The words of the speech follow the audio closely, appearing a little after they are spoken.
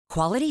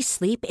Quality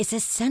sleep is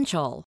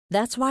essential.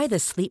 That's why the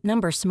Sleep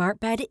Number Smart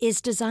Bed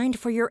is designed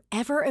for your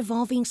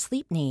ever-evolving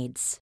sleep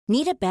needs.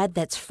 Need a bed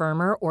that's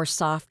firmer or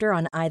softer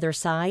on either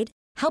side?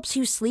 Helps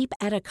you sleep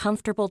at a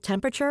comfortable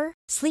temperature?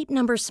 Sleep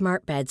Number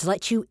Smart Beds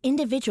let you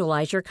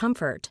individualize your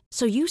comfort,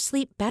 so you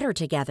sleep better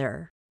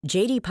together.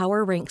 J.D.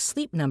 Power ranks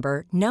Sleep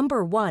Number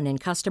number 1 in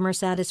customer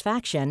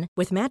satisfaction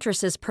with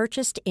mattresses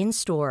purchased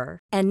in-store.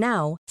 And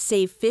now,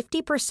 save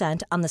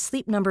 50% on the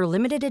Sleep Number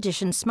Limited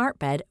Edition Smart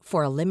Bed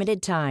for a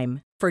limited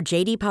time. For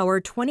J.D. Power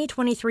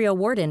 2023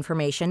 award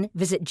information,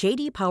 visit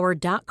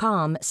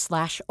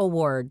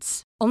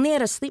jdpower.com/awards. Only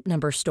at a Sleep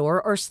Number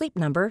store or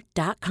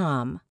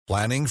sleepnumber.com.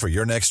 Planning for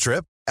your next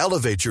trip?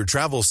 Elevate your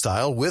travel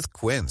style with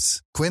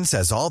Quince. Quince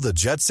has all the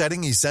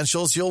jet-setting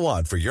essentials you'll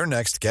want for your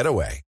next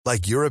getaway,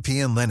 like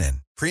European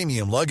linen,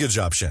 premium luggage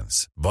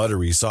options,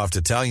 buttery soft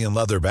Italian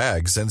leather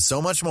bags, and so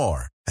much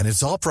more. And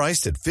it's all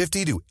priced at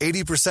 50 to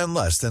 80%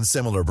 less than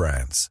similar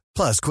brands.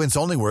 Plus, Quince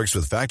only works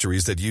with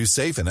factories that use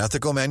safe and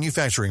ethical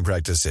manufacturing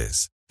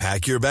practices.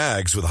 Pack your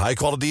bags with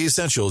high-quality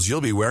essentials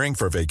you'll be wearing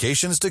for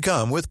vacations to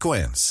come with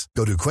Quince.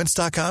 Go to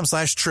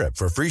quince.com/trip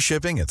for free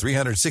shipping and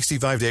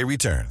 365-day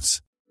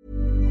returns.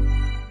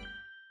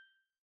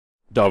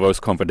 Davos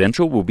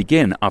Confidential will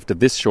begin after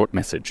this short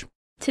message.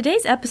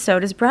 Today's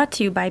episode is brought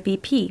to you by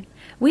BP.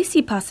 We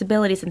see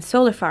possibilities in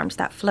solar farms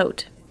that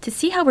float. To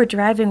see how we're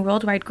driving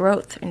worldwide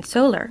growth in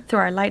solar through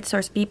our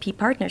Lightsource BP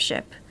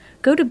partnership,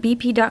 go to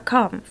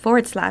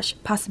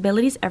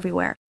bp.com/possibilities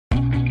everywhere.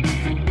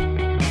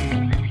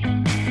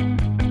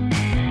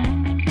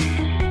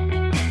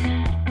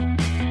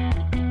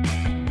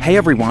 Hey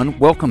everyone,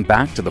 welcome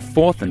back to the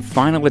fourth and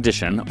final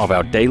edition of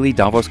our daily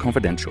Davos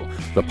Confidential,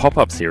 the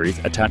pop-up series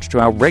attached to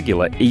our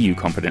regular EU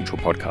Confidential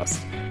podcast.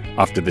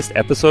 After this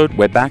episode,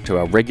 we're back to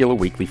our regular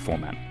weekly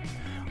format.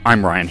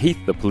 I'm Ryan Heath,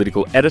 the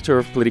political editor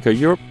of Politico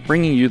Europe,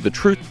 bringing you the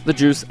truth, the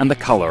juice, and the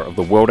colour of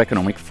the World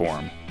Economic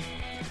Forum.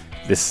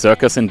 This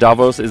circus in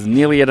Davos is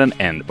nearly at an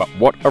end, but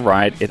what a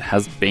ride it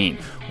has been.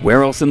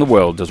 Where else in the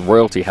world does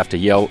royalty have to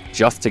yell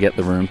just to get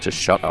the room to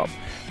shut up?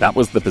 That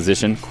was the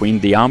position Queen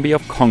Diambi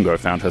of Congo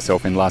found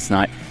herself in last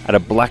night at a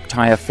black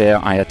tie affair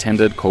I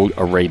attended called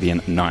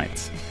Arabian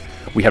Nights.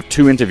 We have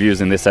 2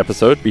 interviews in this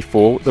episode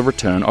before the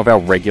return of our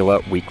regular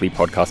weekly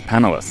podcast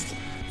panellists.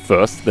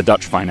 First, the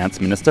Dutch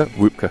Finance Minister,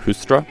 Wopke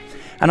Hoekstra,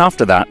 and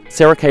after that,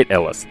 Sarah Kate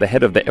Ellis, the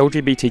head of the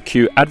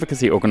LGBTQ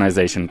advocacy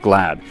organisation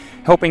GLAAD,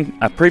 helping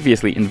a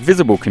previously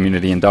invisible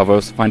community in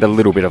Davos find a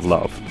little bit of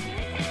love.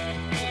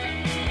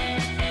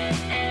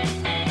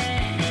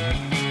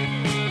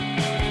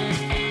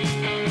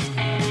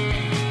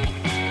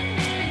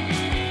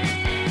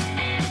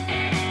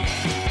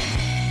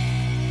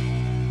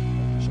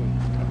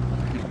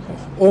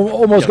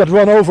 Almost got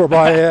run over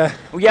by...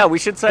 yeah, we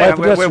should say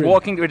we're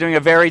walking. We're doing a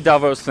very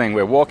Davos thing.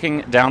 We're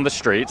walking down the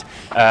street.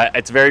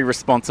 It's very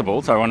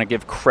responsible, so I want to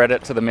give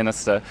credit to the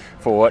minister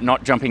for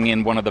not jumping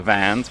in one of the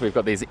vans. We've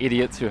got these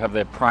idiots who have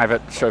their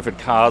private chauffeured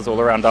cars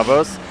all around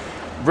Davos.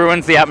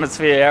 Ruins the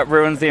atmosphere,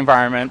 ruins the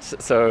environment,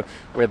 so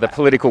we're the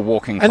political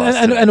walking class.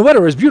 And the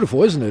weather is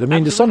beautiful, isn't it? I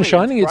mean, Absolutely. The sun is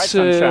shining. It's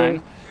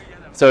sunshine.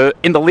 So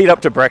in the lead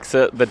up to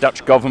Brexit, the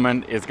Dutch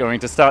government is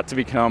going to start to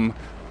become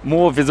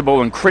more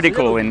visible and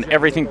critical in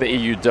everything the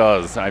EU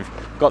does. I've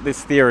got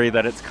this theory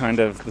that it's kind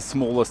of the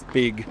smallest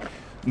big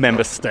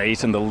member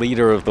state and the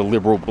leader of the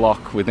liberal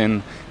bloc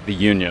within the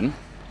union.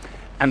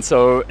 And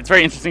so it's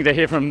very interesting to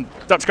hear from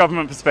Dutch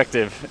government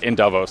perspective in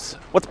Davos.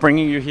 What's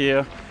bringing you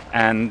here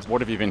and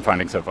what have you been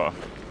finding so far?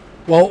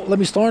 Well, let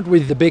me start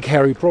with the big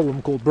hairy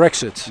problem called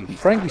Brexit.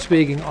 Frankly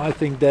speaking, I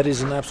think that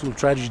is an absolute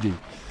tragedy.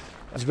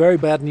 It's very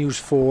bad news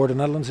for the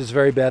Netherlands, it's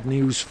very bad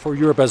news for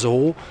Europe as a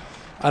whole.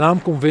 And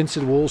I'm convinced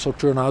it will also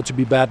turn out to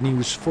be bad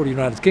news for the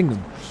United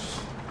Kingdom.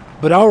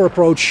 But our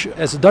approach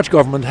as the Dutch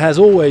government has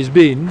always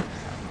been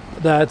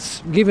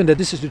that, given that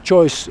this is the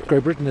choice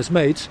Great Britain has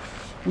made,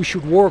 we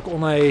should work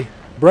on a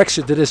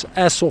Brexit that is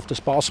as soft as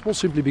possible,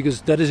 simply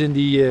because that is in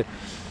the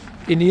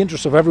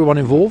interest of everyone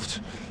involved.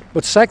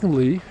 But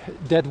secondly,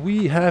 that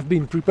we have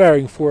been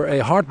preparing for a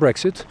hard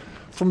Brexit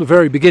from the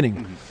very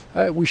beginning.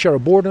 We share a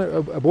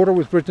border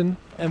with Britain,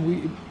 and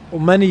we,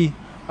 on many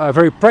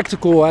very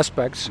practical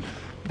aspects,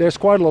 there's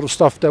quite a lot of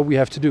stuff that we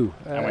have to do.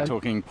 And we're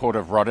talking Port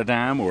of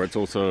Rotterdam, or it's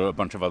also a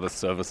bunch of other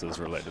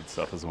services-related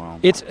stuff as well?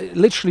 It's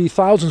literally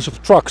thousands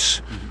of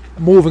trucks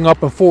moving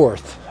up and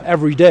forth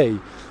every day.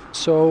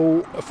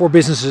 So for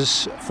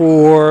businesses,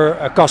 for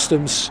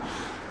customs,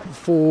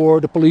 for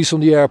the police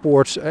on the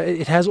airports,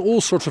 it has all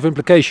sorts of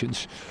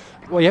implications.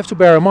 Well, you have to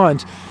bear in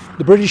mind,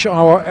 the British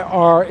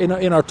are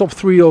in our top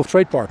 3 of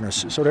trade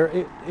partners. So they're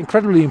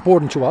incredibly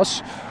important to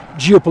us,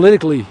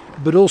 geopolitically,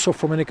 but also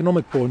from an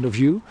economic point of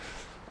view.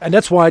 And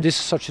that's why this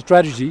is such a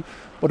tragedy.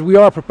 But we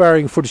are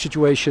preparing for the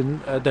situation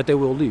that they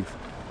will leave.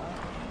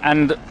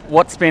 And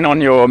what's been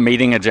on your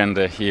meeting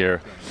agenda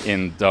here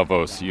in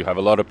Davos? You have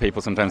a lot of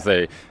people, sometimes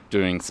they're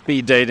doing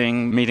speed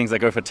dating, meetings that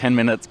go for 10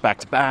 minutes back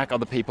to back.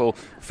 Other people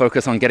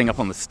focus on getting up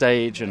on the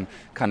stage and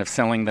kind of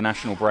selling the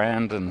national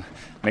brand and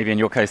maybe in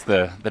your case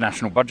the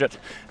national budget.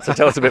 So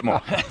tell us a bit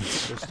more.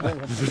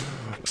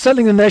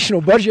 Selling the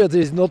national budget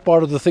is not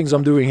part of the things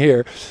I'm doing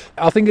here.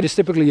 I think it is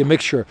typically a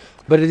mixture,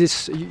 but it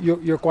is,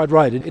 you're quite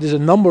right. It is a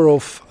number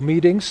of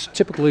meetings,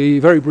 typically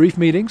very brief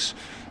meetings.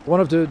 One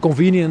of the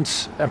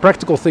convenient and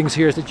practical things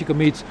here is that you can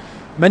meet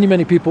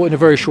many people in a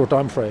very short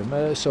time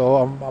frame. So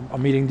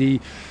I'm meeting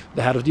the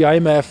head of the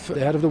IMF, the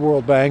head of the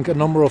World Bank, a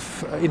number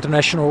of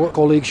international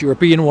colleagues,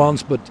 European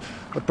ones, but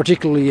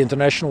particularly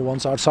international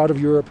ones outside of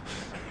Europe.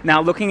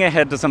 Now, looking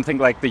ahead to something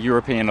like the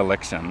European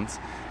elections,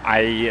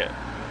 I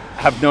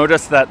have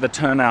noticed that the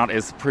turnout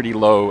is pretty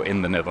low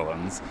in the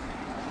Netherlands.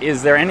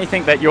 Is there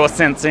anything that you're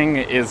sensing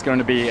is going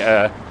to be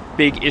a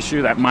big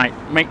issue that might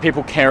make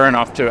people care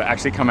enough to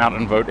actually come out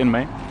and vote in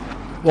May?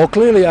 Well,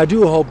 clearly I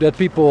do hope that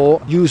people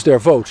use their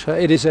vote.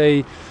 It is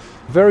a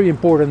very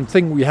important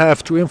thing we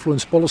have to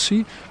influence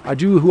policy. I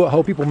do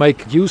hope people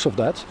make use of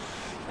that.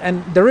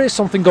 And there is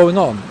something going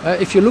on.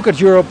 If you look at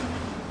Europe,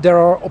 there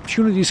are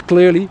opportunities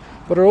clearly,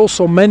 but there are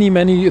also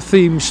many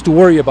themes to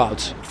worry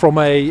about from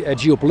a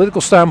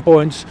geopolitical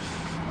standpoint,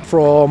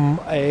 from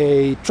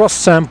a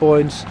trust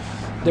standpoint.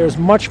 There's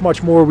much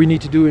more we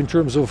need to do in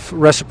terms of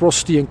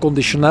reciprocity and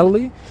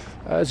conditionality.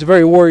 It's a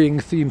very worrying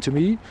theme to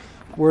me.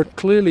 We're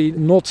clearly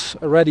not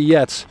ready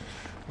yet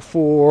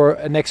for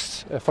a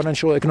next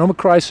financial economic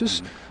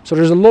crisis. So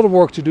there's a lot of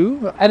work to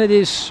do, and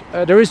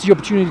there is the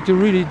opportunity to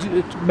really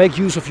make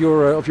use of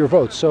your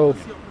vote. So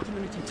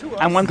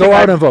and go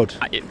out and vote.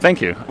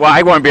 Thank you. Well,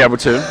 I won't be able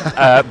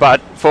to,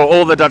 but for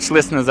all the Dutch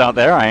listeners out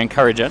there, I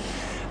encourage it.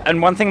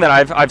 And one thing that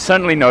I've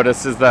certainly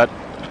noticed is that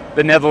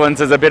the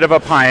Netherlands is a bit of a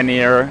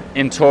pioneer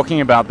in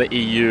talking about the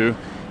EU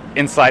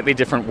in slightly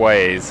different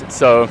ways.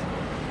 So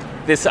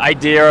this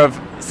idea of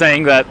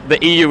saying that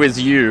the EU is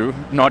you,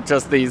 not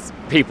just these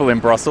people in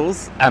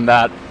Brussels, and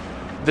that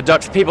the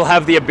Dutch people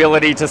have the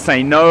ability to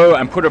say no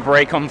and put a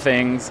brake on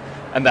things,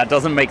 and that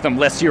doesn't make them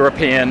less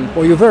European.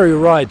 Well, you're very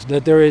right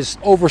that there is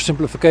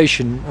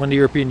oversimplification when the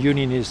European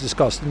Union is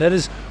discussed. And that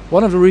is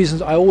one of the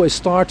reasons I always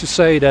start to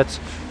say that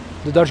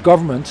the Dutch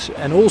government,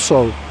 and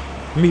also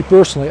me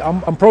personally,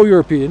 I'm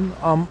pro-European,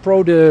 I'm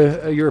pro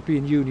the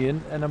European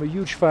Union, and I'm a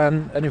huge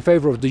fan and in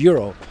favor of the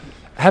euro.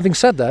 Having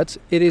said that,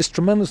 it is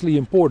tremendously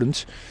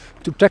important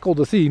to tackle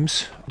the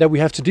themes that we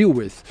have to deal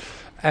with.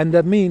 And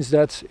that means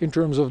that in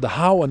terms of the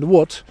how and the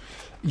what,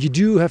 you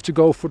do have to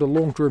go for the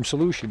long-term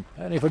solution.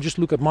 And if I just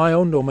look at my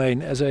own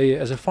domain as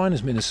a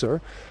finance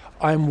minister,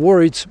 I'm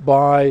worried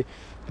by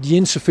the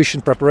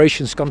insufficient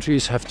preparations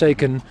countries have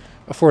taken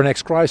for a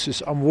next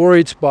crisis. I'm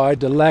worried by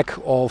the lack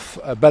of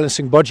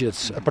balancing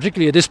budgets,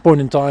 particularly at this point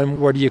in time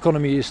where the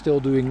economy is still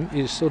doing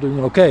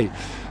okay.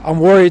 I'm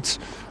worried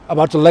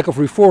about the lack of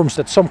reforms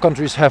that some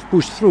countries have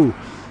pushed through.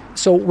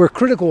 So we're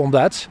critical on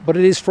that, but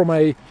it is from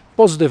a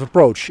positive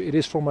approach. It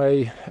is from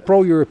a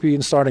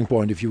pro-European starting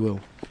point, if you will.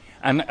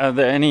 And are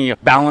there any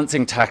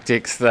balancing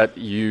tactics that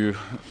you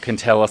can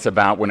tell us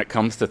about when it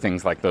comes to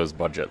things like those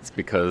budgets?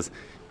 Because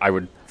I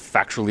would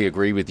factually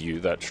agree with you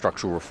that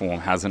structural reform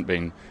hasn't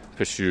been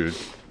pursued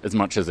as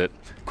much as it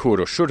could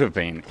or should have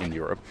been in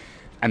Europe.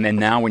 And then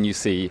now when you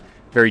see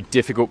very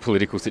difficult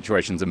political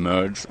situations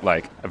emerge,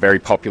 like a very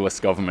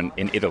populist government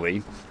in Italy,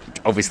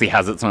 which obviously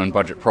has its own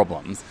budget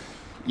problems,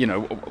 you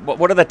know,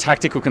 what are the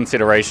tactical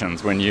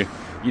considerations when you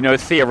know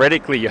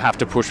theoretically you have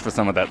to push for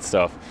some of that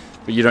stuff,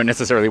 but you don't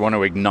necessarily want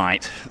to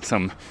ignite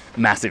some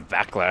massive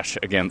backlash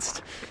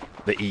against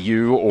the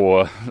EU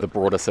or the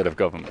broader set of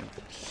government?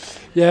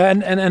 Yeah,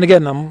 and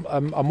again,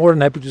 I'm more than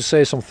happy to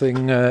say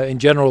something in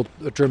general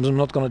terms. I'm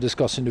not going to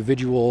discuss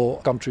individual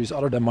countries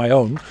other than my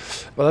own.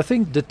 But I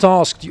think the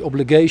task, the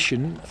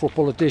obligation for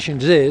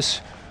politicians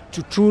is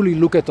to truly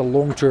look at the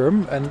long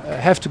term and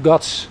have the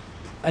guts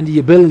and the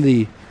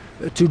ability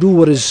to do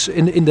what is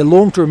in the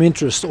long-term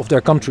interest of their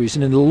countries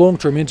and in the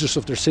long-term interest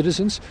of their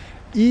citizens,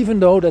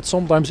 even though that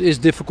sometimes is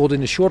difficult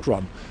in the short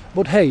run.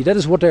 But hey, that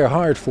is what they're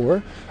hired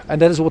for,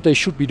 and that is what they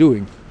should be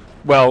doing.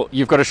 Well,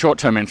 you've got a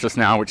short-term interest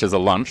now, which is a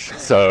lunch,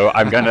 so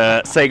I'm going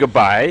to say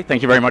goodbye.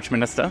 Thank you very much,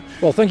 Minister.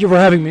 Well, thank you for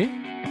having me.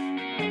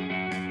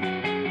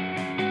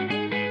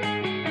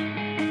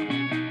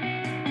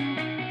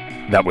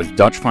 That was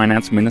Dutch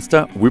Finance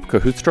Minister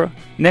Wopke Hoekstra.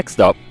 Next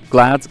up,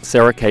 GLAAD's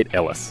Sarah Kate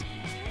Ellis.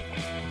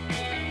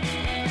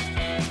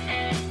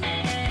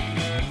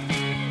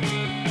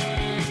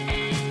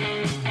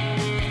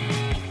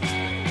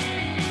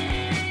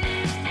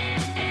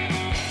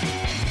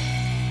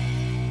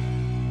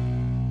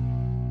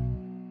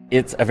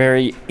 It's a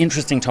very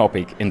interesting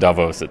topic in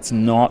Davos. It's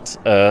not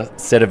a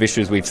set of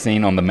issues we've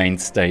seen on the main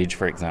stage,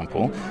 for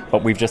example,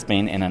 but we've just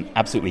been in an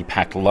absolutely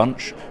packed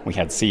lunch. We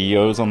had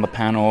CEOs on the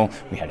panel.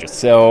 We had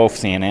yourself,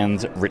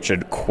 CNN's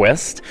Richard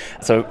Quest.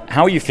 So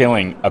how are you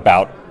feeling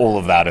about all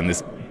of that in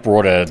this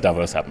broader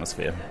Davos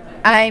atmosphere?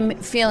 I'm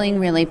feeling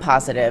really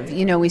positive.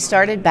 You know, we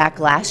started back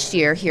last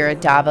year here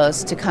at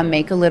Davos to come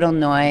make a little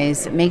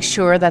noise, make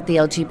sure that the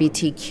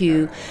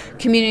LGBTQ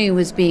community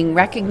was being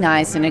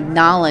recognized and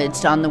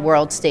acknowledged on the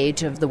world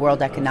stage of the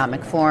World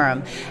Economic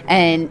Forum.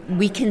 And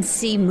we can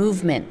see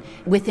movement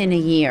within a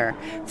year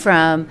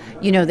from,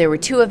 you know, there were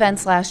 2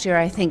 events last year.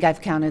 I think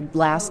I've counted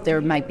last, there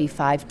might be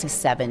 5 to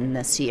 7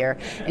 this year,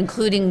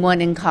 including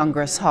one in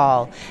Congress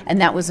Hall.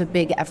 And that was a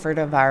big effort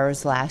of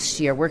ours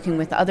last year, working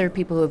with other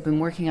people who have been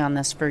working on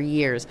this for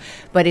years.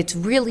 But it's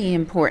really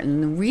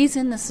important. The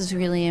reason this is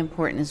really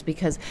important is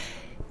because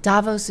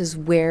Davos is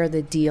where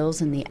the deals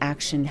and the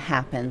action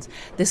happens.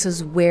 This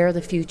is where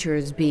the future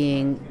is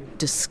being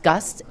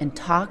discussed and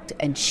talked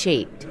and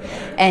shaped.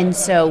 And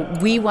so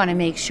we want to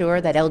make sure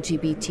that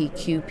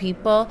LGBTQ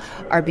people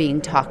are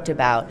being talked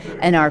about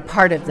and are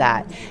part of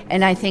that.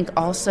 And I think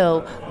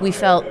also we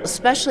felt,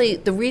 especially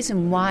the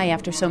reason why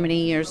after so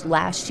many years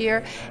last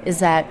year, is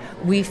that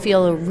we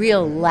feel a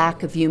real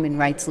lack of human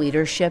rights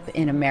leadership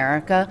in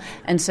America.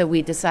 And so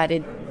we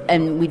decided,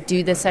 and we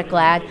do this at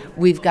GLAAD,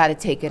 we've got to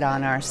take it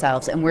on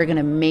ourselves. And we're going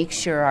to make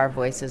sure our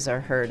voices are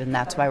heard. And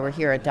that's why we're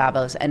here at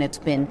Davos. And it's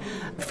been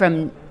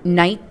from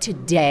night to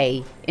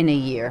day in a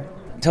year.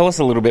 Tell us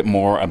a little bit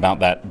more about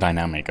that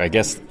dynamic. I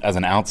guess as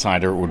an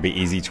outsider, it would be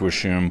easy to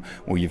assume,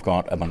 well, you've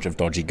got a bunch of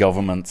dodgy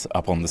governments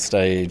up on the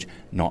stage,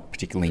 not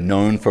particularly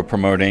known for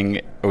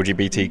promoting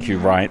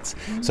LGBTQ rights,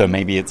 so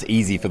maybe it's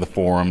easy for the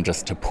forum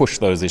just to push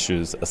those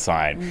issues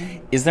aside.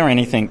 Is there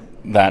anything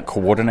that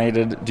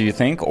coordinated, do you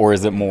think, or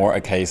is it more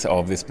a case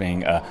of this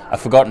being a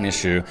forgotten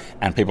issue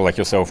and people like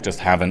yourself just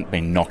haven't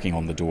been knocking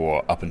on the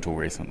door up until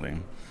recently?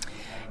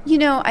 You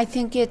know, I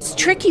think it's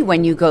tricky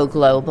when you go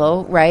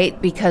global,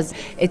 right? Because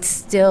it's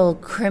still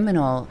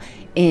criminal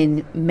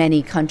in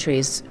many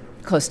countries,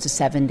 close to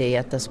 70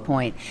 at this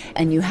point.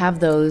 And you have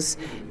those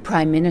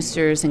prime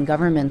ministers and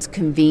governments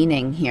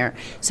convening here.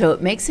 So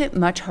it makes it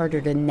much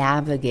harder to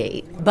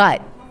navigate.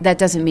 But that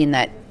doesn't mean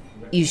that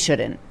you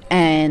shouldn't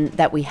and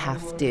that we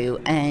have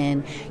to.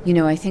 And, you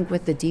know, I think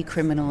with the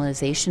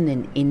decriminalization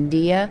in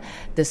India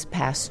this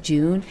past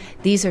June,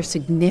 these are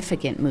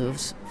significant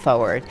moves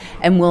forward.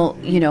 And we'll,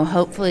 you know,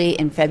 hopefully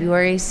in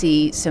February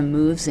see some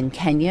moves in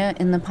Kenya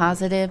in the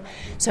positive.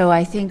 So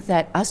I think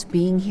that us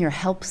being here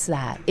helps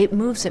that. It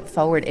moves it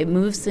forward. It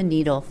moves the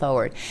needle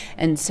forward.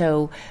 And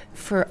so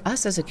for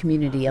us as a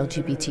community,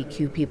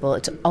 LGBTQ people,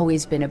 it's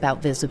always been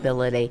about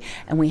visibility.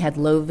 And we had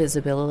low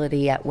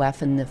visibility at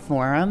WEF and the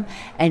forum,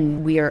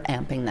 and we are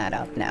amping that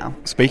up now.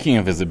 Speaking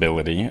of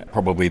visibility,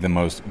 probably the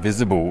most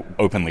visible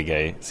openly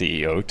gay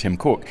CEO, Tim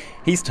Cook,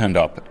 he's turned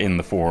up in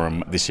the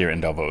forum this year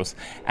in Davos,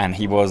 and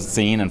he was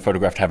seen and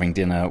photographed having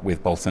dinner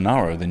with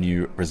Bolsonaro, the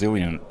new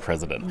Brazilian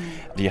president.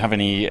 Do you have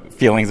any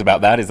feelings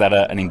about that? Is that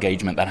an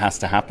engagement that has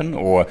to happen,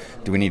 or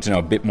do we need to know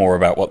a bit more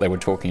about what they were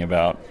talking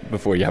about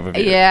before you have a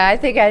view? Yeah, I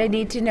think I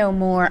need to know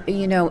more.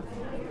 You know,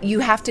 you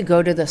have to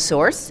go to the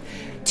source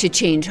to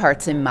change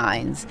hearts and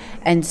minds.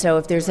 And so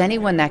if there's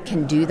anyone that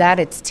can do that,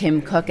 it's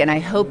Tim Cook. And I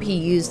hope he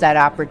used that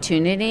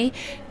opportunity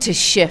to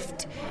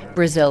shift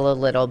Brazil a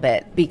little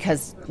bit,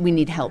 because we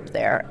need help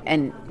there.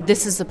 And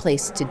this is the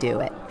place to do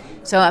it.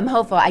 So I'm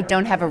hopeful. I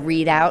don't have a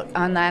readout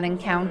on that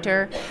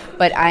encounter,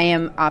 but I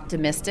am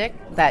optimistic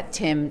that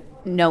Tim,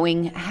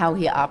 knowing how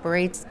he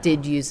operates,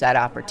 did use that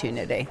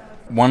opportunity.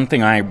 One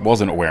thing I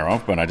wasn't aware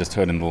of, but I just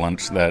heard in the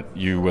lunch that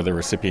you were the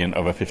recipient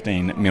of a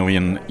 $15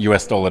 million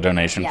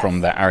donation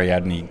from the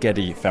Ariadne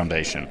Getty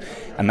Foundation.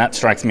 And that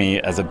strikes me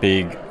as a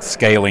big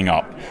scaling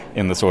up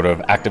in the sort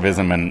of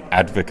activism and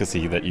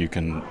advocacy that you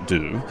can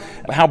do.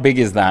 How big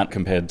is that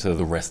compared to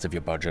the rest of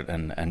your budget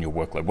and your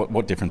workload?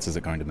 What difference is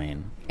it going to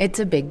mean? It's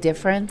a big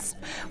difference.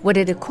 What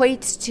it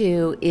equates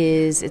to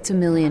is it's $1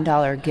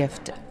 million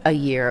gift a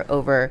year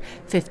over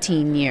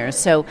 15 years.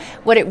 So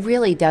what it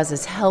really does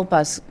is help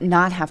us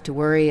not have to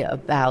worry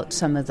about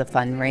some of the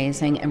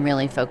fundraising and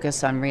really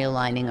focus on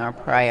realigning our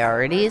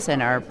priorities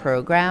and our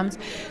programs.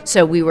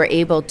 So we were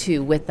able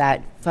to, with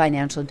that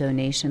financial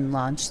donation,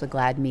 launch the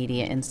GLAAD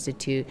Media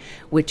Institute,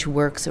 which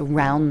works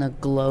around the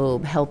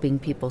globe helping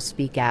people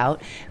speak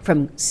out,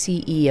 from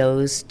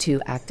CEOs to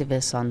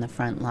activists on the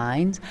front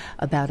lines,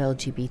 about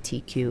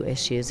LGBTQ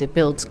issues. It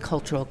builds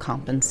cultural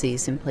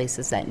competencies in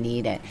places that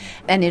need it.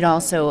 And it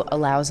also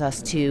allows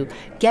us to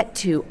get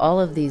to all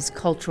of these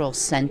cultural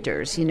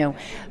centers. You know,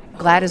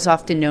 GLAAD is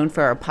often known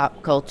for our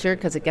pop culture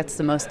because it gets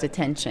the most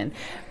attention,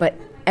 but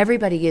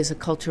everybody is a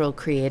cultural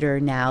creator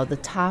now. The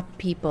top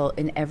people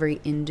in every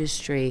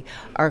industry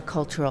are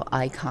cultural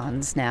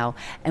icons now,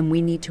 and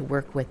we need to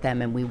work with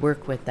them, and we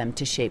work with them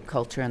to shape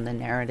culture and the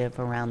narrative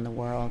around the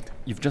world.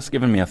 You've just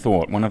given me a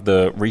thought. One of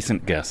the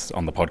recent guests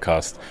on the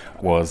podcast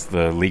was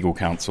the legal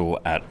counsel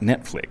at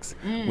Netflix,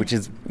 which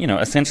is, you know,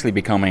 essentially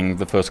becoming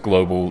the first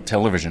global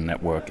television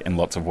network in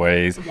lots of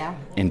ways,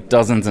 in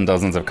dozens and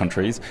dozens of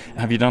countries.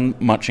 Have you done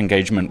much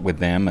engagement with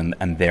them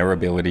and their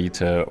ability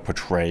to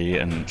portray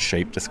and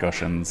shape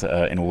discussions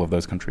in all of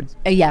those countries?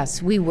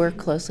 Yes, we work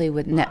closely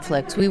with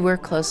Netflix. We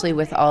work closely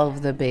with all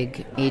of the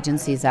big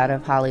agencies out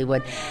of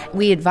Hollywood.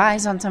 We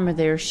advise on some of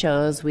their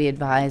shows. We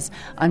advise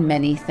on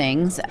many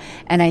things.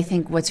 And I think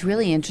think what's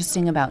really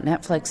interesting about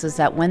Netflix is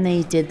that when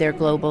they did their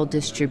global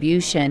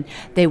distribution,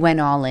 they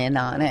went all in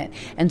on it.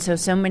 And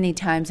so many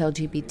times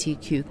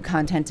LGBTQ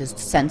content is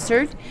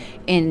censored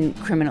in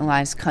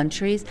criminalized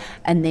countries,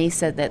 and they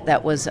said that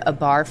that was a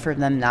bar for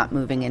them not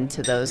moving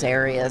into those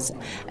areas.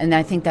 And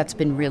I think that's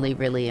been really,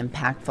 really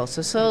impactful.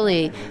 So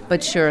slowly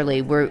but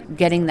surely, we're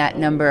getting that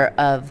number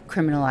of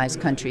criminalized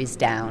countries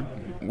down.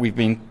 We've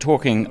been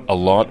talking a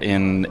lot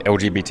in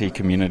LGBT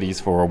communities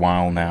for a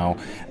while now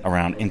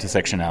around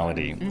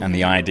intersectionality and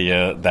the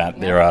idea that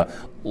there are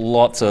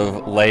lots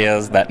of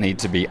layers that need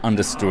to be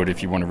understood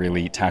if you want to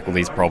really tackle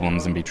these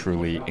problems and be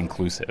truly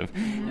inclusive.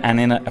 And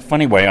in a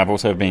funny way, I've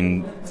also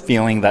been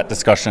feeling that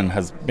discussion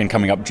has been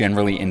coming up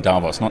generally in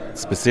Davos, not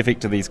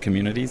specific to these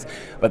communities,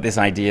 but this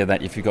idea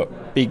that if you've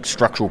got big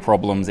structural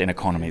problems in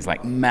economies,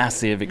 like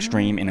massive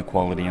extreme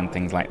inequality and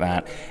things like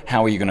that,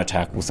 how are you going to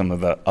tackle some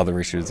of the other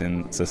issues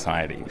in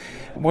society?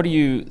 What are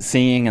you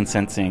seeing and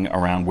sensing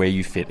around where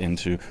you fit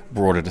into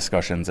broader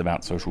discussions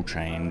about social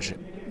change,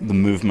 the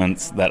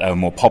movements that are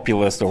more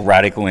populist or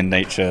radical in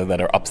nature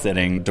that are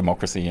upsetting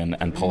democracy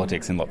and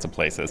politics in lots of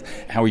places?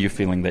 How are you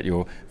feeling that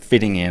you're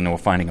fitting in or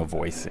finding a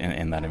voice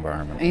in that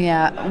environment?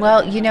 Yeah,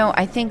 well,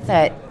 I think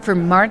that for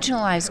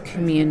marginalized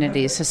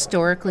communities,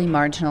 historically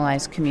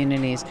marginalized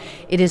communities,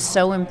 it is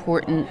so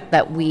important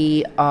that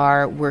we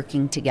are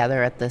working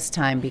together at this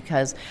time,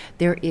 because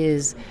there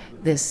is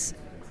this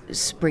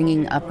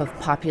springing up of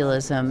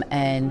populism,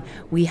 and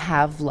we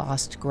have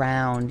lost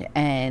ground,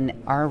 and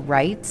our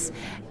rights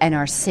and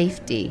our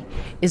safety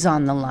is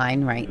on the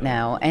line right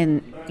now.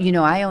 And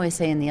I always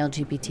say in the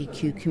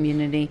LGBTQ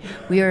community,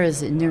 we are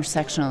as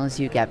intersectional as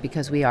you get,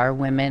 because we are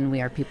women,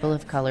 we are people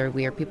of color,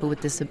 we are people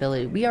with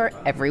disability, we are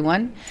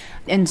everyone.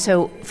 And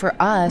so for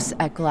us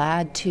at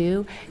GLAAD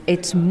too,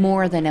 it's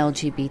more than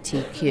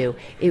LGBTQ.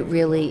 It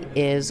really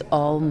is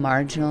all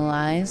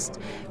marginalized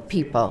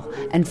people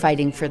and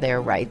fighting for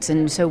their rights.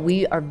 And so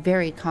we are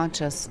very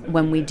conscious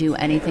when we do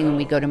anything and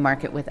we go to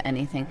market with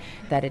anything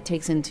that it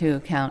takes into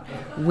account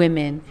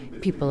women,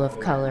 people of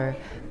color,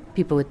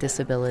 people with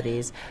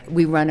disabilities.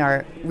 We run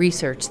our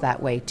research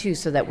that way too,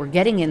 so that we're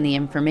getting in the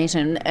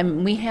information,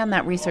 and we hand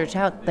that research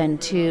out then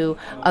to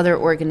other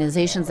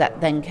organizations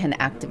that then can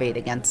activate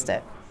against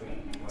it.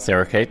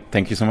 Sarah Kate,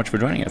 thank you so much for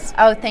joining us.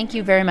 Oh, thank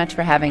you very much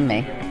for having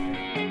me.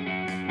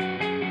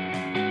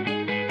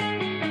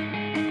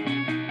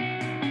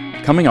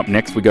 Coming up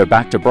next, we go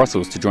back to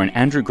Brussels to join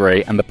Andrew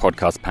Gray and the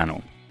podcast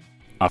panel.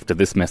 After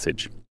this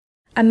message.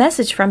 A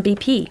message from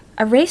BP.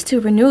 A race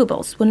to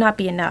renewables will not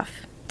be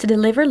enough. To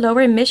deliver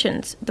lower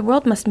emissions, the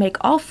world must make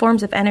all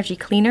forms of energy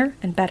cleaner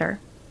and better.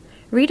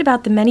 Read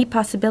about the many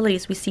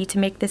possibilities we see to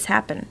make this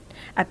happen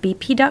at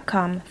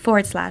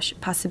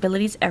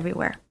bp.com/possibilities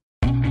everywhere.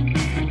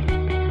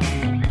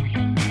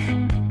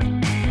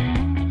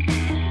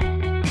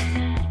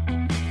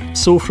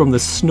 So from the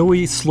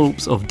snowy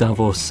slopes of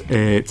Davos,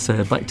 it's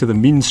back to the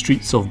mean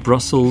streets of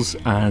Brussels,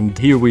 and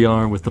here we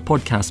are with the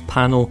podcast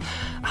panel.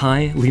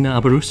 Hi, Lina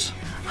Abarus.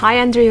 Hi,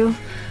 Andrew.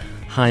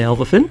 Hi,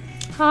 Alva Finn.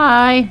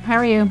 Hi, how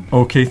are you?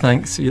 Okay,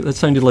 thanks. That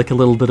sounded like a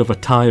little bit of a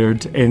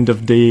tired end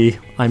of day.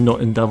 I'm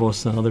not in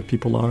Davos and other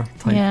people are.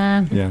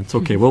 Yeah, it's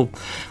okay. We'll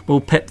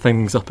pep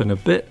things up in a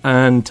bit,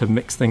 and to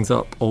mix things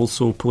up,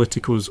 also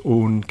Politico's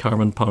own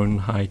Carmen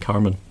Pound. Hi,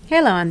 Carmen.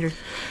 Hello, Andrew.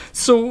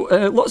 So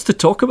lots to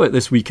talk about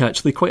this week,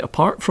 actually, quite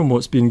apart from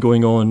what's been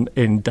going on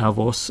in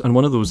Davos. And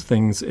one of those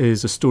things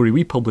is a story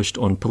we published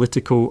on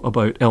Politico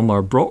about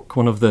Elmar Brok,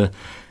 one of the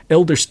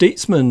elder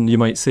statesmen, you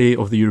might say,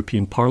 of the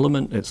European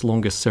Parliament, its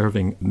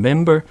longest-serving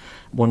member.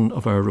 One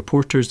of our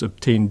reporters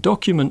obtained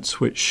documents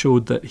which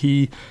showed that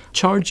he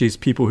charges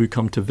people who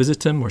come to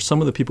visit him, or some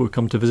of the people who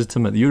come to visit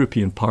him at the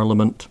European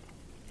Parliament,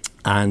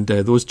 and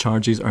those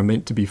charges are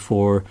meant to be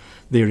for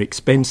their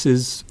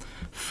expenses,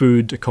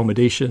 food,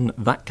 accommodation,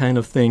 that kind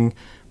of thing.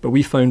 But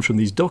we found from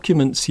these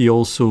documents he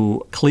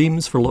also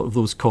claims for a lot of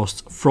those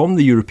costs from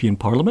the European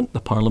Parliament.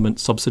 The Parliament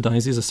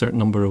subsidises a certain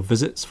number of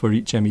visits for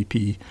each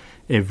MEP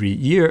every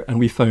year, and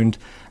we found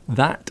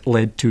that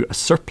led to a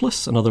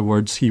surplus. In other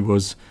words, he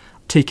was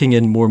taking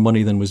in more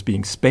money than was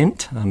being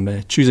spent.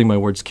 I'm choosing my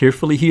words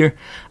carefully here.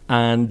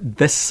 And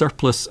this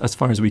surplus, as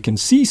far as we can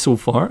see so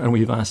far, and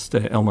we've asked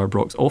Elmar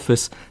Brok's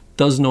office,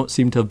 does not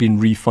seem to have been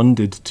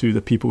refunded to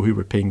the people who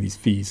were paying these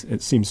fees.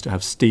 It seems to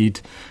have stayed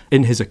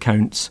in his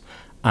accounts,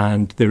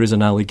 and there is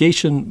an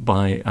allegation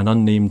by an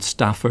unnamed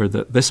staffer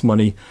that this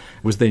money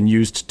was then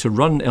used to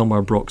run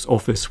Elmar Brok's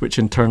office, which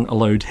in turn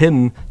allowed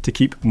him to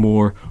keep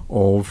more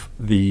of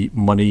the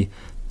money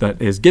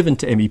that is given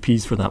to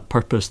MEPs for that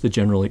purpose, the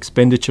general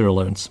expenditure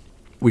allowance.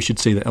 We should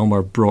say that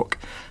Elmar Brok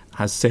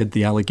has said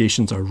the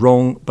allegations are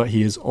wrong, but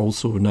he has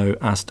also now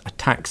asked a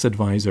tax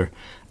advisor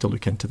to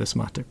look into this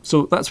matter.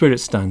 So that's where it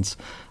stands.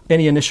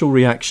 Any initial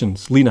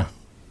reactions? Lina?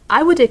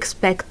 I would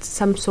expect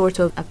some sort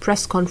of a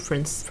press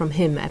conference from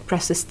him, a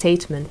press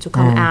statement to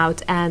come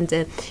out, and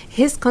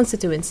his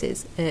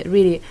constituencies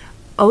really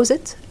owes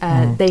it.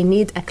 They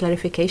need a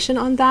clarification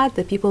on that.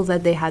 The people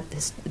that they had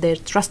their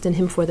trust in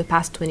him for the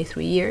past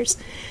 23 years.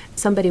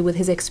 somebody with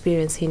his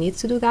experience, he needs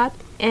to do that.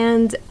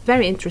 And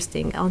very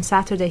interesting, on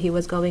Saturday he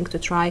was going to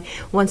try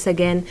once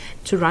again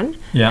to run,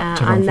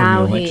 and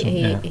now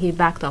he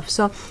backed off.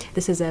 So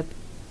this is a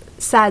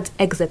sad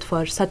exit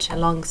for such a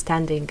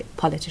long-standing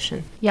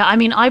politician. Yeah, I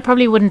mean, I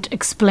probably wouldn't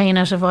explain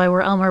it if I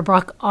were Elmar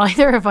Brok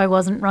either, if I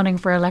wasn't running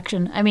for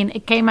election. I mean,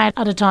 it came out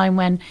at a time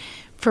when,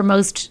 for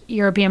most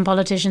European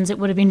politicians, it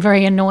would have been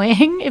very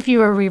annoying if you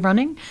were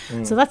rerunning.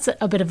 So that's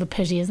a bit of a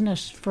pity, isn't it,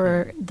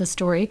 for the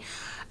story.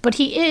 But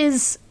he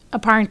is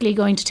apparently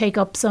going to take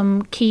up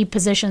some key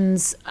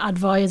positions,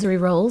 advisory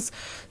roles.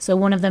 So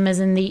one of them is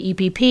in the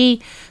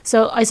EPP.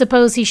 So I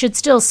suppose he should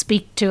still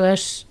speak to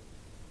it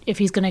if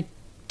he's going to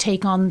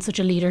take on such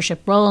a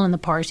leadership role in the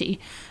party.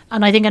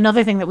 And I think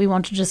another thing that we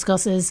want to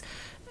discuss is,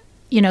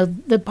 you know,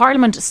 the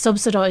Parliament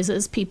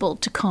subsidises people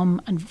to come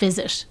and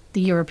visit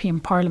the European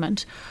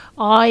Parliament.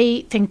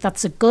 I think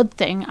that's a good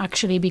thing,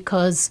 actually,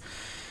 because,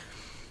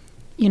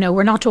 you know,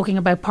 we're not talking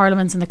about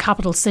parliaments in the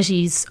capital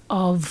cities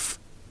of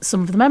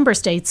some of the member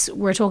states.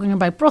 We're talking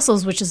about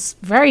Brussels, which is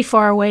very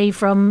far away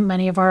from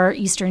many of our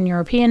Eastern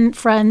European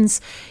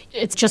friends.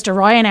 It's just a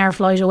Ryanair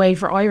flight away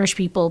for Irish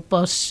people,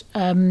 but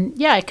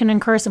it can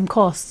incur some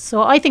costs.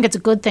 So I think it's a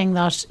good thing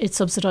that it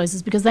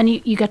subsidises, because then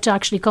you get to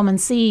actually come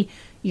and see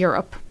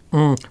Europe.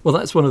 Well,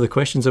 that's one of the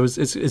questions.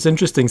 It's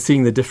interesting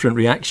seeing the different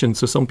reactions.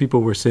 So some people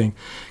were saying,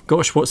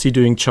 gosh, what's he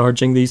doing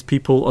charging these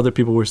people? Other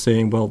people were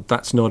saying, well,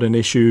 that's not an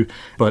issue,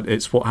 but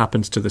it's what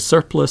happens to the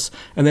surplus.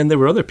 And then there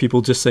were other people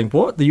just saying,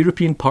 what, the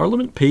European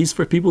Parliament pays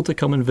for people to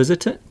come and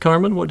visit it?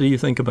 Carmen, what do you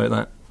think about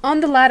that?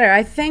 On the latter,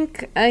 I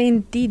think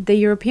indeed the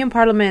European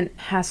Parliament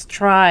has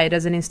tried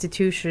as an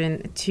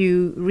institution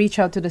to reach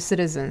out to the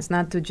citizens,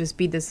 not to just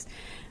be this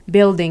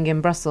building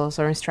in Brussels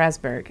or in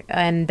Strasbourg,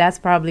 and that's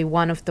probably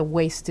one of the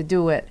ways to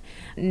do it.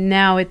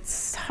 Now,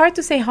 it's hard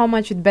to say how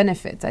much it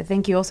benefits. I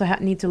think you also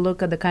need to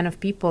look at the kind of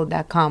people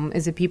that come.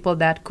 Is it people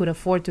that could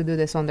afford to do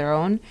this on their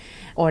own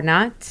or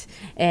not?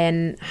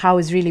 And how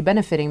is really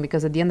benefiting?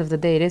 Because at the end of the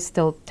day, it is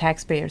still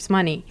taxpayers'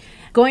 money.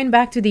 Going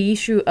back to the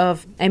issue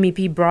of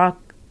MEP Brok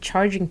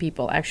charging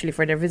people actually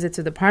for their visit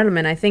to the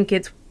Parliament, I think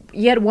it's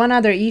yet one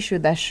other issue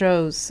that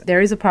shows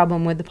there is a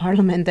problem with the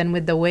Parliament and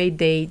with the way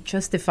they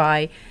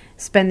justify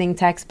spending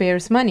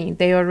taxpayers' money.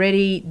 They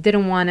already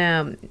didn't want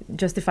to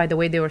justify the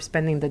way they were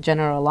spending the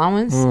general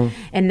allowance.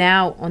 And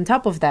now, on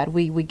top of that,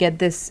 we get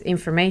this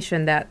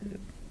information that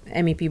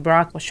MEP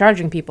Brok was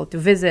charging people to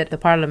visit the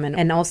Parliament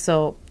and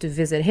also to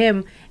visit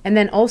him. And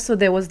then also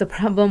there was the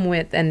problem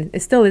with, and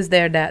it still is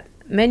there, that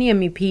many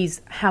MEPs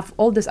have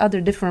all these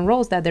other different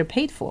roles that they're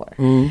paid for.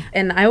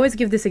 And I always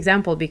give this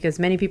example because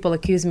many people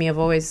accuse me of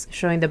always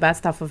showing the bad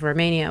stuff of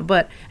Romania.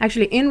 But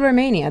actually, in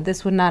Romania,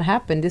 this would not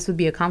happen. This would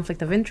be a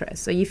conflict of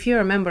interest. So if you're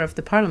a member of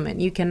the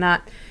Parliament, you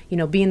cannot,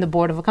 be in the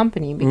board of a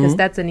company because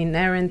that's an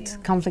inherent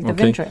conflict of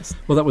interest.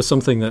 Well, that was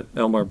something that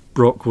Elmar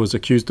Brok was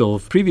accused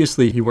of.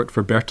 Previously, he worked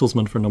for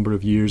Bertelsmann for a number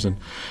of years and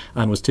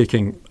was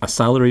taking a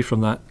salary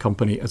from that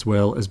company as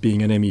well as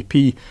being an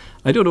MEP.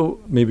 I don't know,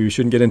 maybe we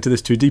shouldn't get into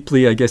this too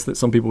deeply. I guess that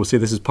some people will say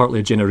this is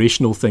partly a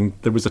generational thing.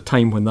 There was a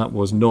time when that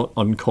was not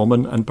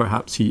uncommon, and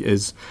perhaps he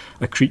is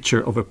a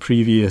creature of a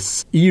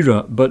previous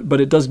era.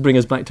 But it does bring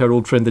us back to our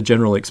old friend, the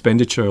general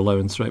expenditure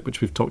allowance, right,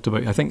 which we've talked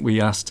about. I think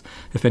we asked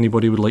if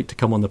anybody would like to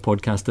come on the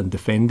podcast and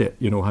defend it,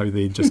 how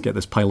they just get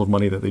this pile of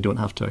money that they don't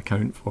have to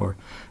account for.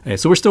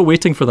 So we're still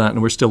waiting for that,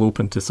 and we're still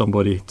open to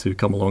somebody to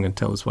come along and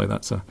tell us why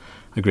that's a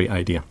great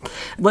idea.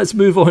 Let's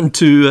move on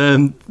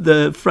to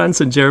the France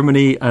and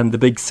Germany and the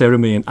big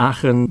ceremony in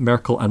Aachen.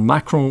 Merkel and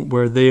Macron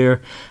were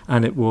there,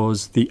 and it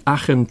was the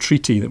Aachen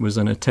Treaty that was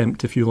an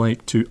attempt, if you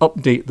like, to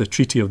update the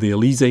Treaty of the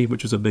Elysee,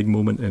 which was a big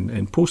moment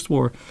in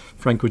post-war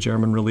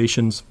Franco-German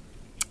relations.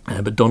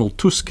 But Donald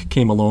Tusk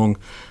came along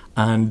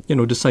and,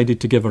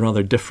 decided to give a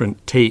rather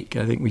different take.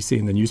 I think we say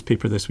in the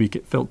newspaper this week,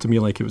 it felt to me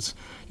like it was,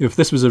 if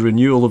this was a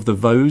renewal of the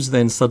vows,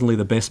 then suddenly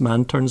the best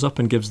man turns up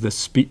and gives this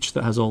speech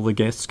that has all the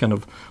guests kind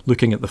of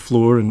looking at the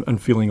floor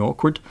and feeling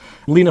awkward.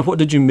 Lena, what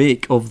did you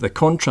make of the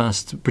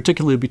contrast,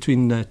 particularly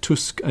between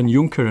Tusk and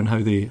Juncker and how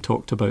they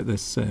talked about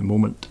this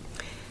moment?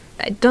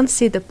 I don't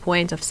see the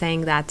point of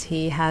saying that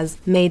he has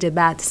made a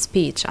bad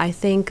speech. I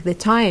think the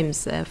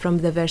times from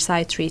the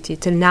Versailles Treaty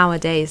till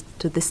nowadays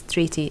to this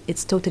treaty,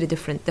 it's totally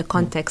different. The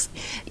context,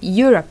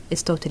 Europe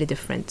is totally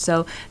different.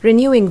 So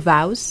renewing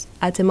vows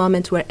at a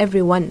moment where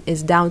everyone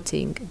is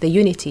doubting the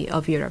unity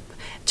of Europe.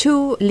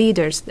 Two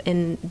leaders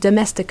in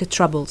domestic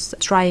troubles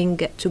trying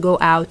to go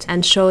out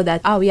and show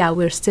that,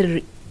 we're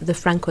still the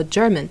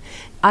Franco-German.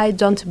 I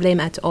don't blame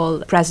at all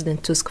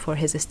President Tusk for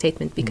his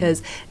statement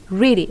because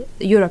really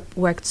Europe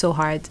worked so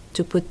hard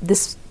to put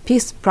this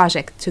peace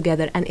project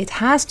together, and it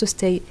has to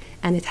stay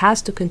and it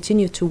has to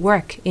continue to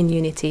work in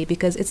unity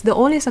because it's the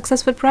only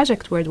successful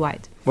project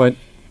worldwide. Right.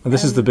 And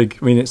this is the big,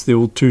 it's the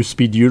old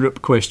two-speed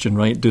Europe question,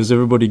 right? Does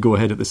everybody go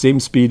ahead at the same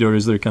speed, or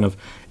is there kind of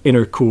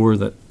inner core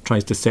that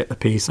tries to set the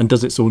pace and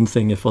does its own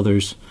thing if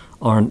others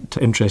aren't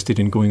interested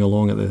in going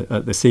along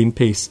at the same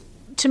pace?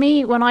 To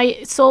me, when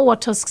I saw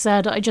what Tusk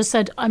said, I just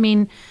said,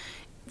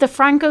 the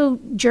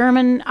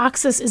Franco-German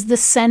axis is the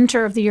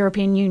centre of the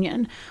European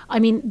Union. I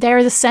mean,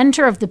 they're the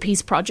centre of the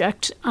peace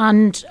project.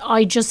 And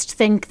I just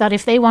think that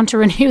if they want to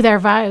renew their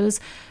vows,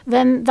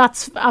 then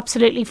that's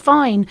absolutely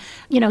fine.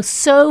 You know,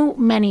 so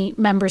many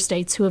member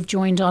states who have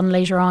joined on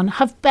later on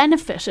have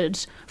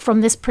benefited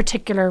from this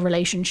particular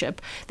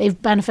relationship.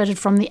 They've benefited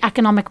from the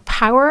economic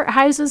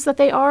powerhouses that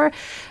they are,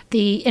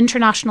 the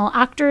international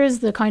actors,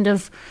 the kind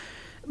of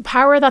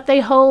power that they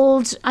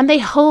hold, and they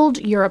hold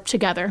Europe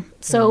together.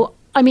 So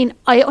I mean,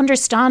 I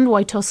understand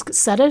why Tusk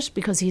said it,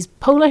 because he's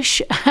Polish,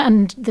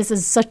 and this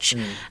is such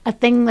a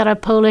thing that a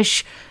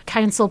Polish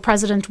council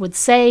president would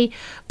say.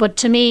 But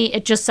to me,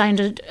 it just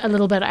sounded a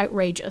little bit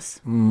outrageous.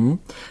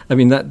 I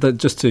mean, that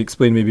just to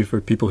explain maybe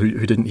for people who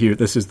didn't hear it,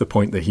 this is the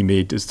point that he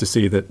made, is to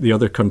say that the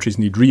other countries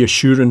need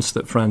reassurance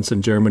that France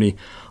and Germany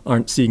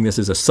aren't seeing this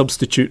as a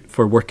substitute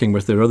for working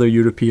with their other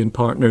European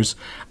partners.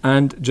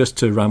 And just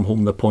to ram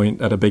home the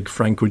point, at a big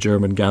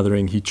Franco-German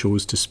gathering, he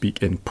chose to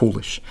speak in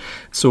Polish.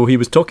 So he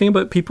was talking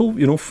about people,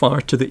 you know, far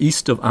to the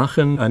east of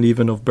Aachen and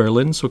even of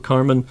Berlin. So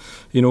Carmen,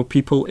 you know,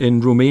 people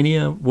in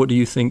Romania, what do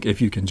you think,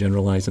 if you can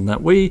generalise in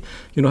that way,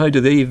 you know, how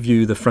do they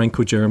view the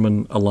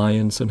Franco-German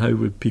alliance, and how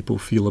would people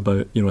feel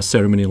about, you know, a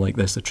ceremony like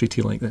this, a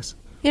treaty like this?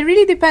 It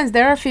really depends.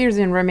 There are fears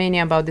in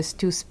Romania about this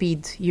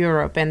two-speed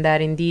Europe, and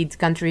that indeed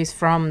countries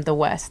from the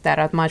West that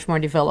are much more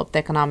developed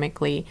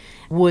economically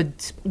would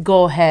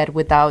go ahead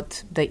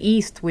without the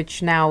East,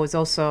 which now is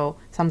also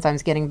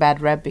sometimes getting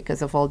bad rep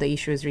because of all the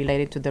issues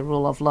related to the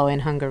rule of law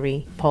in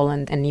Hungary,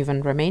 Poland, and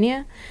even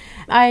Romania.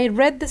 I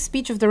read the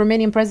speech of the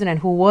Romanian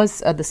president who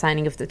was at the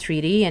signing of the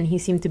treaty, and he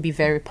seemed to be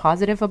very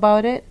positive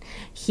about it.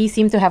 He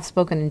seemed to have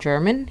spoken in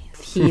German.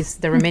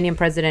 The Romanian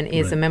president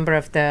is a member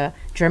of the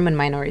German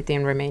minority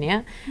in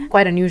Romania.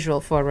 Quite unusual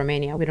for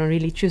Romania. We don't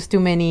really choose too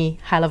many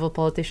high-level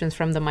politicians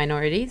from the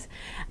minorities.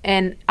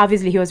 And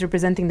obviously he was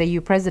representing the EU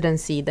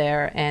presidency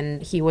there,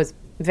 and he was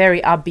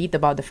very upbeat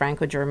about the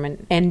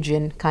Franco-German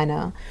engine kind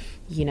of,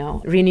 you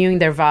know, renewing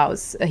their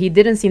vows. He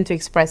didn't seem to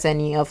express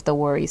any of the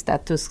worries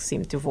that Tusk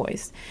seemed to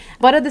voice.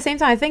 But at the same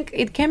time, I think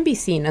it can be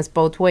seen as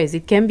both ways.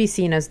 It can be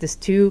seen as these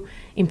two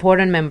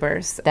important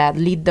members that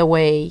lead the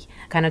way,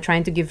 kind of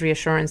trying to give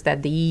reassurance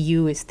that the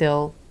EU is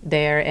still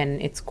there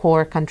and its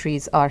core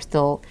countries are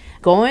still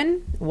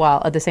going,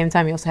 while at the same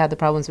time you also had the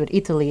problems with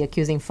Italy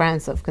accusing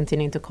France of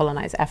continuing to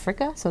colonize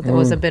Africa. So there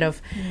was a bit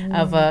of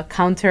a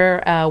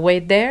counter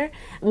weight there,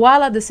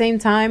 while at the same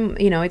time,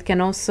 you know, it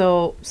can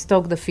also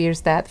stoke the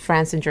fears that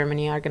France and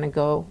Germany are going to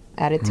go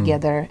at it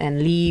together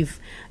and leave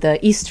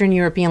the Eastern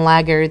European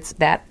laggards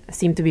that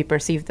seem to be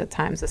perceived at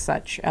times as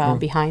such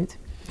behind.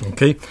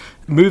 Okay,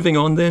 moving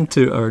on then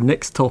to our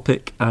next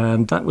topic,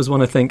 and that was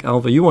one I think,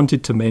 Alva, you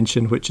wanted to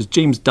mention, which is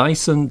James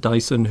Dyson.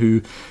 Dyson,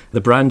 who the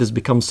brand has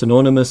become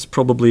synonymous,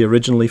 probably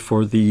originally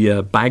for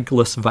the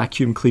bagless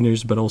vacuum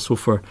cleaners, but also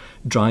for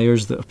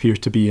dryers that appear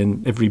to be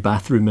in every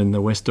bathroom in the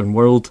Western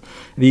world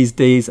these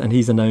days. And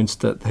he's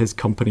announced that his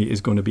company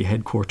is going to be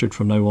headquartered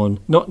from now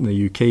on, not in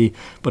the UK,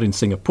 but in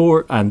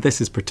Singapore. And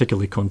this is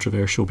particularly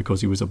controversial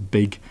because he was a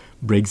big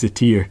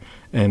Brexiteer.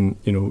 You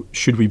know,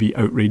 should we be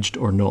outraged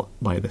or not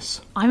by this?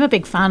 I'm a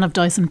big fan of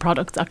Dyson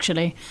products,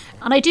 actually.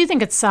 And I do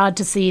think it's sad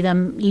to see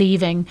them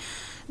leaving.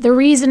 The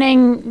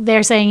reasoning,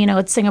 they're saying, you know,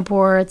 it's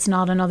Singapore, it's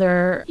not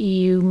another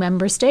EU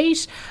member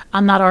state,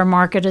 and that our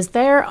market is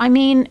there. I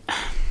mean,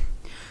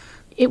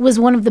 it was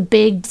one of the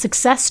big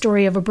success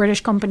story of a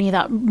British company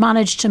that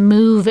managed to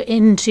move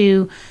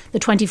into the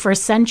 21st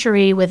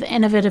century with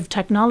innovative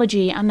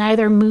technology, and now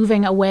they're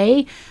moving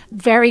away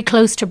very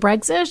close to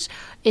Brexit.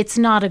 It's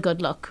not a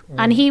good look.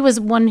 And he was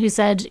one who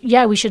said,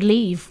 yeah, we should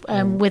leave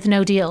with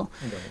no deal.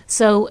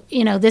 So,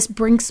 you know, this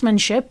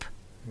brinksmanship,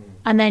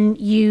 and then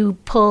you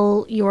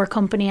pull your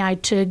company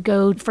out to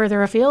go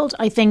further afield,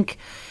 I think,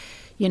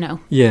 you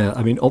know. Yeah,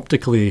 I mean,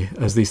 optically,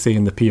 as they say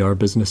in the PR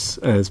business,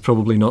 is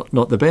probably not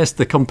the best.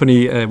 The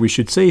company, we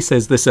should say,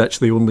 says this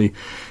actually only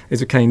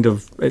is a kind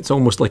of, it's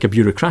almost like a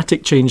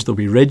bureaucratic change. They'll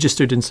be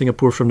registered in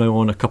Singapore from now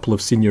on. A couple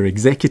of senior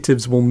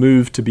executives will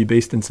move to be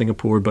based in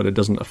Singapore, but it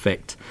doesn't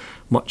affect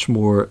much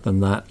more than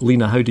that.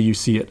 Lena, how do you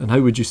see it? And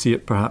how would you see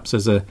it perhaps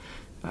as a,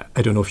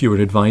 I don't know, if you were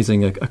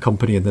advising a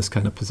company in this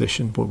kind of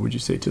position, what would you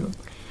say to them?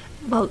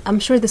 Well, I'm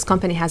sure this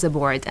company has a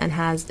board and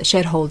has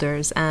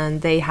shareholders,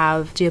 and they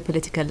have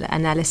geopolitical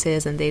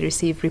analysis and they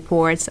receive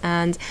reports,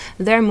 and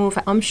their move,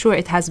 I'm sure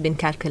it has been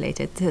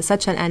calculated.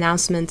 Such an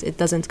announcement, it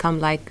doesn't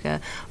come like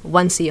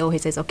one CEO, he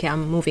says, okay,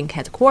 I'm moving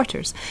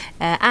headquarters.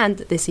 And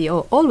the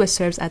CEO always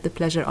serves at the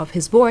pleasure of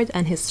his board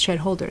and his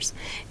shareholders.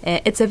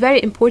 It's a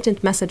very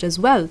important message as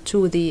well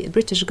to the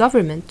British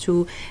government,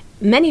 to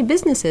many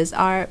businesses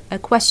are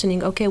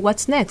questioning, okay,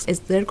 what's next?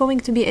 Is there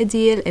going to be a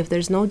deal? If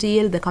there's no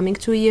deal, the coming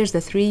 2 years,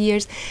 the 3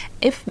 years,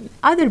 if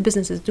other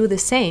businesses do the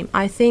same,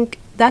 I think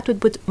that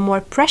would put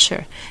more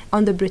pressure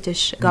on the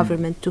British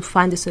government to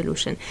find a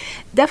solution.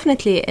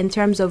 Definitely, in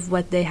terms of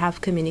what they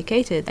have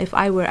communicated, if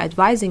I were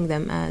advising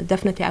them,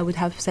 definitely I would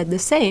have said the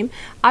same.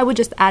 I would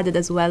just add it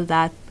as well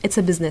that it's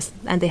a business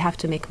and they have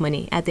to make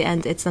money. At the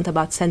end, it's not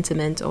about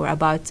sentiment or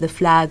about the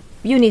flag.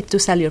 You need to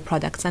sell your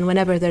products, and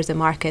whenever there's a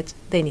market,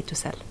 they need to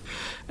sell.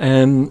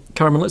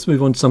 Carmen, let's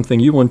move on to something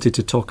you wanted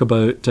to talk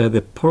about,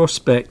 the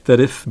prospect that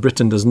if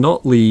Britain does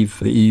not leave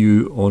the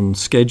EU on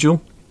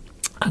schedule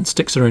and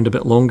sticks around a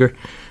bit longer,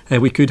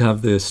 we could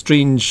have the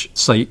strange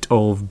sight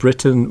of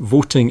Britain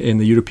voting in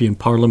the European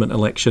Parliament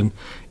election,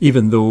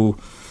 even though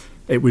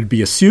it would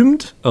be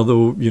assumed,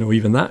 although,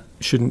 even that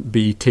shouldn't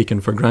be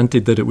taken for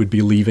granted, that it would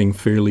be leaving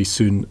fairly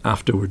soon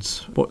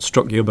afterwards. What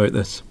struck you about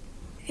this?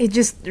 It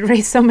just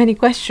raised so many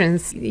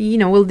questions.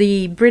 Will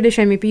the British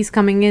MEPs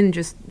coming in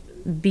just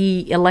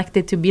be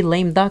elected to be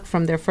lame duck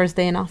from their first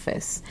day in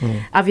office?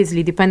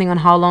 Obviously, depending on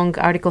how long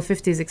Article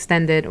 50 is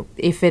extended,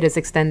 if it is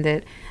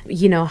extended,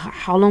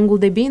 how long will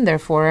they be in there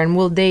for, and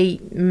will they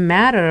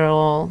matter at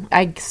all?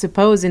 I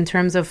suppose in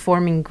terms of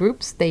forming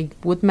groups, they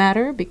would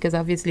matter, because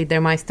obviously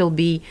there might still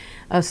be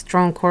a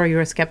strong core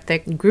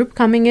Eurosceptic group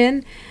coming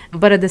in.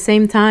 But at the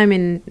same time,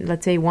 in,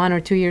 let's say, 1 or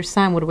 2 years'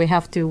 time, will we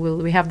have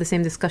the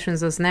same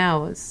discussions as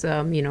now, as,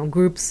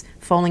 groups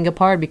falling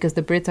apart because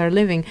the Brits are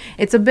leaving?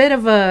 It's a bit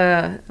of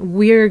a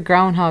weird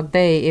Groundhog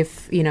Day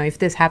if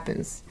this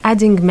happens.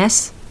 Adding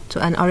mess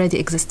to an already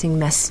existing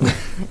mess.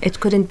 It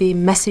couldn't be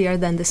messier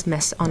than this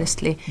mess,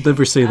 honestly.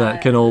 Never say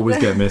that, can always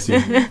get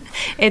messy.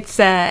 It's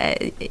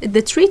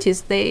the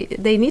treaties,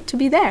 they need to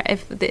be there.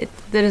 If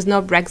there is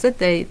no Brexit,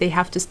 they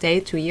have to stay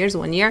 2 years,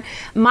 1 year.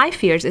 My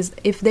fears is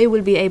if they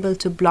will be able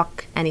to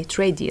block any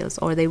trade deals,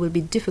 or they will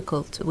be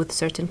difficult with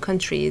certain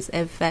countries,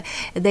 if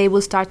they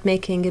will start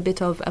making a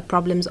bit of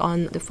problems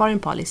on the foreign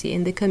policy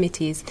in the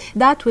committees,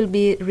 that will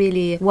be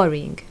really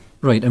worrying.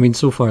 Right, I mean,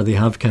 so far they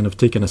have kind of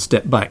taken a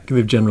step back.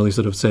 They've generally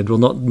sort of said, well,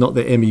 not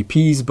the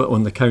MEPs, but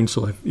on the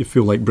council, I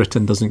feel like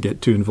Britain doesn't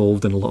get too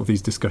involved in a lot of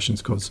these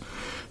discussions because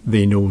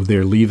they know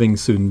they're leaving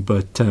soon.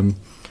 But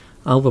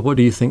Alva, what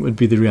do you think would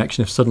be the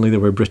reaction if suddenly there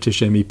were British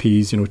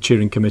MEPs,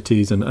 chairing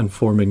committees and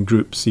forming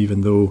groups,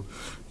 even though,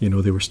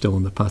 they were still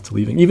on the path to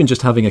leaving? Even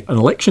just having an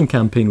election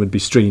campaign would be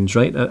strange,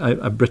 right?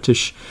 A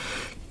British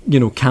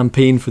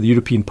campaign for the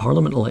European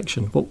Parliament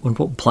election. On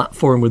what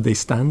platform would they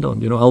stand on?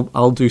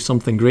 I'll do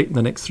something great in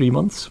the next 3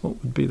 months.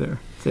 What would be their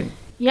thing?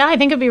 Yeah, I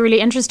think it'd be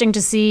really interesting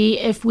to see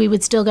if we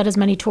would still get as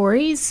many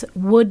Tories.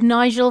 Would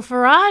Nigel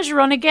Farage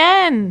run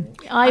again?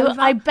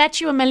 I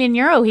bet you €1 million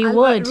he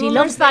would. He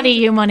loves that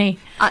EU money.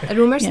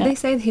 Rumours, they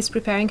say he's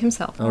preparing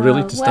himself. Oh,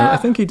 really? To stand? I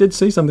think he did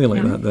say something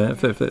like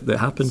that. If it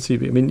happens, he's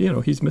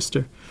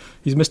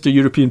Mr.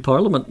 European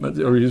Parliament,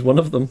 or he's one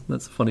of them.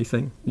 That's a funny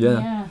thing.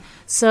 Yeah.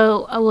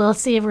 So we'll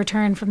see a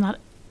return from that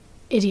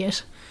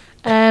idiot.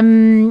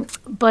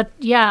 But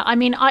yeah, I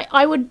mean,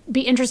 I would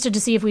be interested to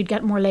see if we'd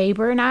get more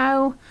Labour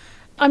now.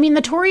 I mean,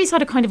 the Tories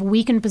had a kind of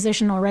weakened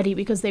position already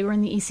because they were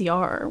in the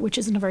ECR, which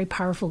isn't a very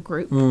powerful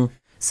group.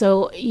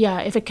 So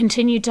yeah, if it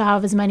continued to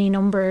have as many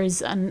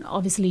numbers, and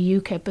obviously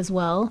UKIP as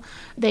well,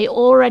 they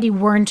already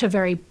weren't a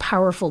very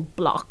powerful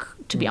bloc,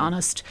 to be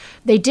honest.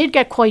 They did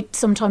get quite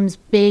sometimes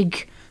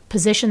big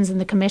positions in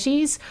the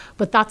committees,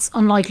 but that's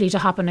unlikely to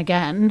happen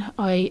again.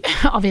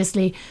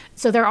 Obviously,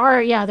 so there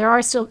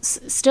are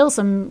still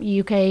some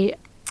UK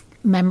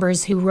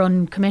members who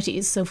run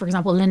committees. So, for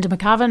example, Linda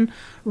McCavan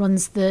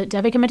runs the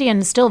DEVE committee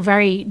and is still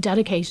very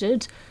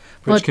dedicated.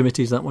 Which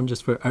committee is that one,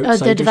 just for outsiders?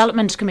 The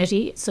Development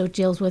Committee, so it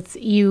deals with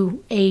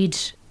EU aid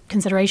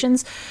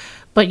considerations.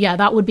 But yeah,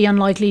 that would be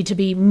unlikely to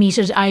be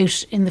meted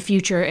out in the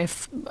future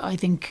if I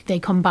think they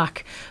come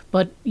back.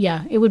 But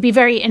yeah, it would be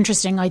very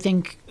interesting, I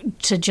think,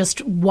 to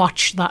just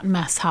watch that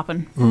mess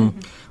happen.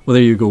 Well,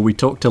 there you go. We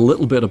talked a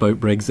little bit about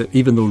Brexit,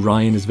 even though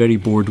Ryan is very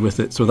bored with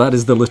it. So that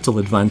is the little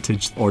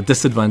advantage or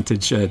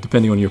disadvantage,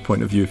 depending on your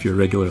point of view, if you're a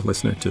regular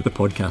listener to the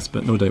podcast.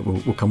 But no doubt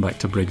we'll come back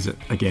to Brexit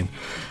again.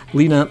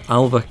 Lena,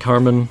 Alva,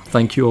 Carmen,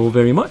 thank you all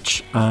very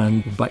much.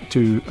 And back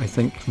to, I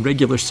think,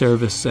 regular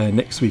service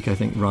next week. I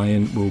think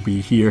Ryan will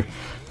be here.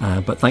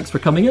 But thanks for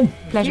coming in.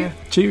 Pleasure.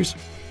 Cheers.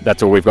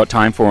 That's all we've got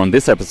time for on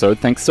this episode.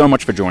 Thanks so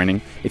much for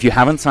joining. If you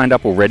haven't signed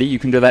up already, you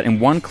can do that in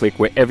one click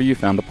wherever you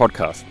found the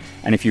podcast.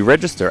 And if you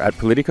register at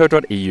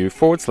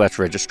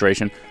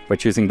politico.eu/registration by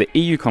choosing the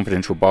EU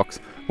Confidential box,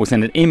 we'll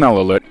send an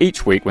email alert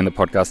each week when the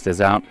podcast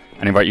is out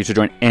and invite you to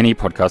join any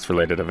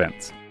podcast-related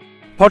events.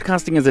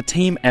 Podcasting is a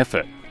team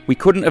effort. We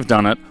couldn't have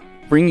done it,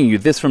 bringing you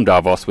this from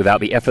Davos, without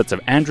the efforts of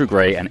Andrew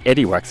Gray and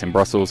Eddie Wax in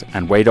Brussels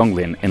and Wei Dong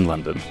Lin in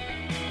London.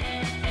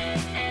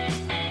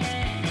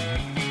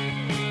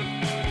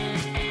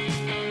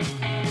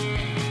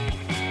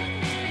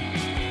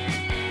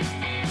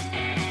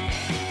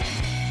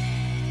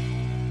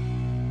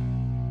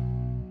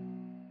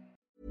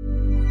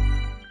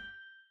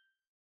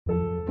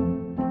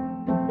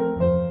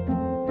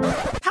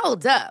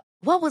 Hold up.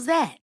 What was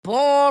that?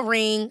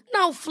 Boring.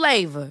 No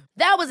flavor.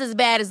 That was as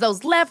bad as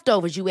those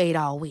leftovers you ate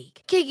all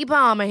week. Keke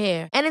Palmer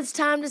here. And it's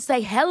time to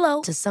say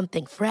hello to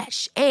something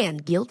fresh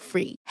and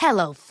guilt-free.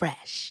 Hello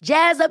Fresh.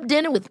 Jazz up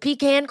dinner with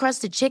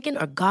pecan-crusted chicken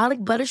or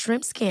garlic butter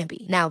shrimp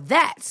scampi. Now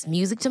that's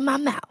music to my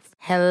mouth.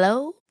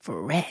 Hello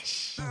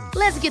Fresh.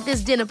 Let's get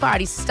this dinner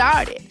party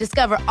started.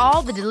 Discover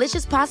all the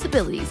delicious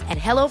possibilities at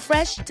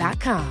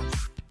HelloFresh.com.